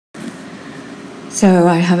So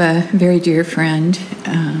I have a very dear friend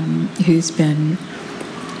who's been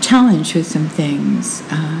challenged with some things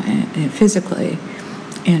physically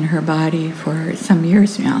in her body for some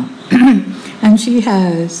years now. And she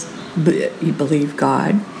has, you believe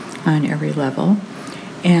God on every level,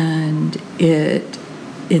 and it,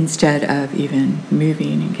 instead of even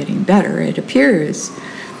moving and getting better, it appears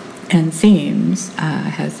and seems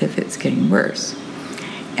as if it's getting worse.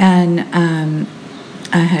 And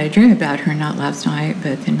I had a dream about her, not last night,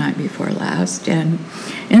 but the night before last. And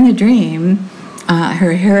in the dream,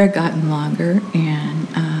 her hair had gotten longer,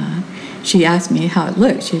 and she asked me how it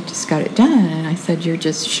looked. She had just got it done, and I said, "You're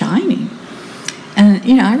just shining." And,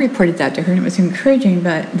 I reported that to her, and it was encouraging.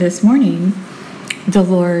 But this morning, the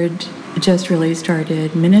Lord just really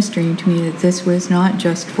started ministering to me that this was not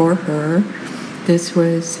just for her. This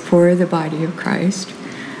was for the body of Christ.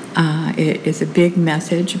 It is a big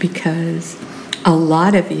message because a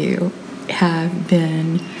lot of you have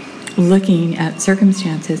been looking at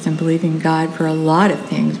circumstances and believing God for a lot of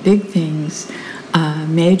things, big things,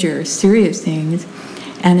 major, serious things,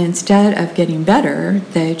 and instead of getting better,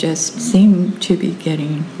 they just seem to be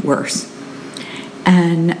getting worse.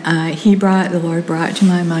 And the Lord brought to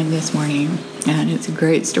my mind this morning, and it's a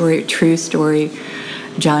great story, a true story,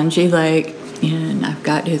 John G. Lake, and I've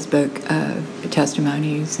got his book of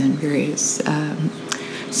testimonies and various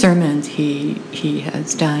sermons he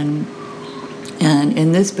has done. And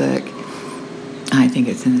in this book, I think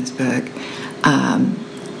it's in this book,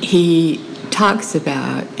 he talks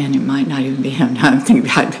about, and it might not even be him now I'm thinking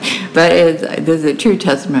about it, but there's a true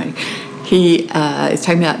testimony. He is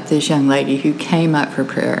talking about this young lady who came up for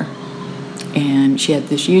prayer, and she had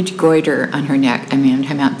this huge goiter on her neck. I'm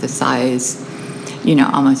talking about the size,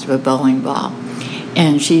 almost of a bowling ball.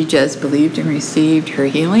 And she just believed and received her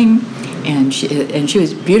healing. And she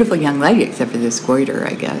was a beautiful young lady, except for this goiter,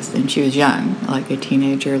 I guess. And she was young, like a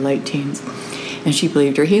teenager, late teens. And she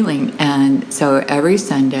believed her healing. And so every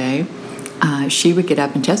Sunday, she would get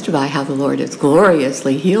up and testify how the Lord has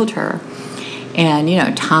gloriously healed her.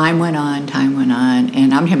 And, time went on,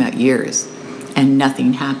 and I'm talking about years, and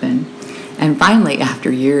nothing happened. And finally, after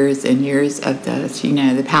years and years of this,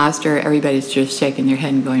 the pastor, everybody's just shaking their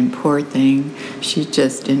head and going, "Poor thing, she's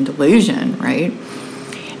just in delusion," right?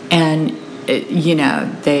 And,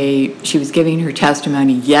 she was giving her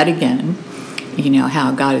testimony yet again,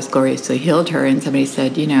 how God has gloriously healed her. And somebody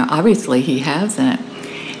said, obviously he hasn't.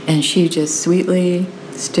 And she just sweetly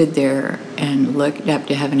stood there and looked up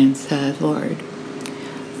to heaven and said, "Lord,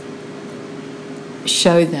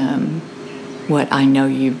 show them what I know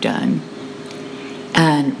you've done."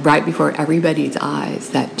 And right before everybody's eyes,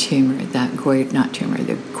 the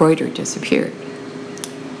goiter disappeared.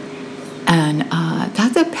 And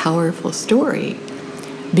that's a powerful story,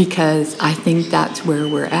 because I think that's where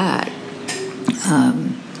we're at.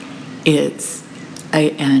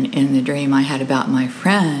 And in the dream I had about my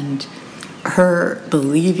friend, her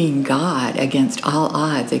believing God against all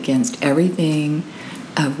odds, against everything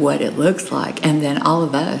of what it looks like. And then all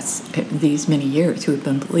of us, these many years, who have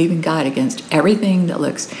been believing God against everything that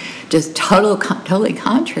looks just totally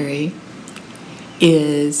contrary,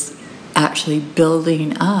 is actually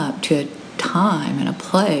building up to a time and a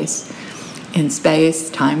place in space,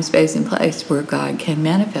 time, space, and place where God can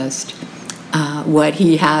manifest what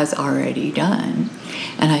he has already done.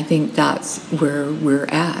 And I think that's where we're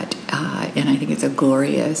at. And I think it's a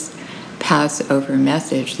glorious Passover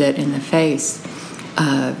message that in the face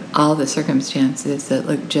of all the circumstances that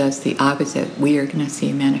look just the opposite, we are going to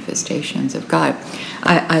see manifestations of God.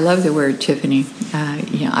 I love the word Tiffany.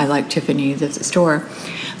 I like Tiffany's as a store.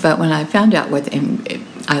 But when I found out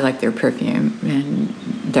I like their perfume, and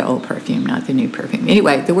the old perfume, not the new perfume.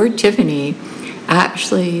 Anyway, the word Tiffany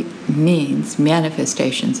actually means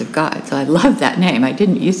manifestations of God. So I love that name. I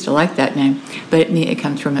didn't used to like that name, but it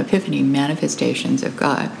comes from Epiphany, manifestations of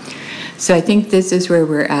God. So I think this is where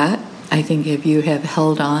we're at. I think if you have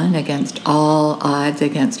held on against all odds,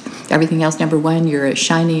 against everything else, number one, you're a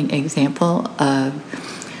shining example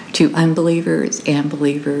to unbelievers and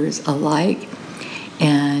believers alike,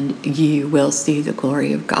 and you will see the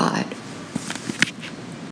glory of God.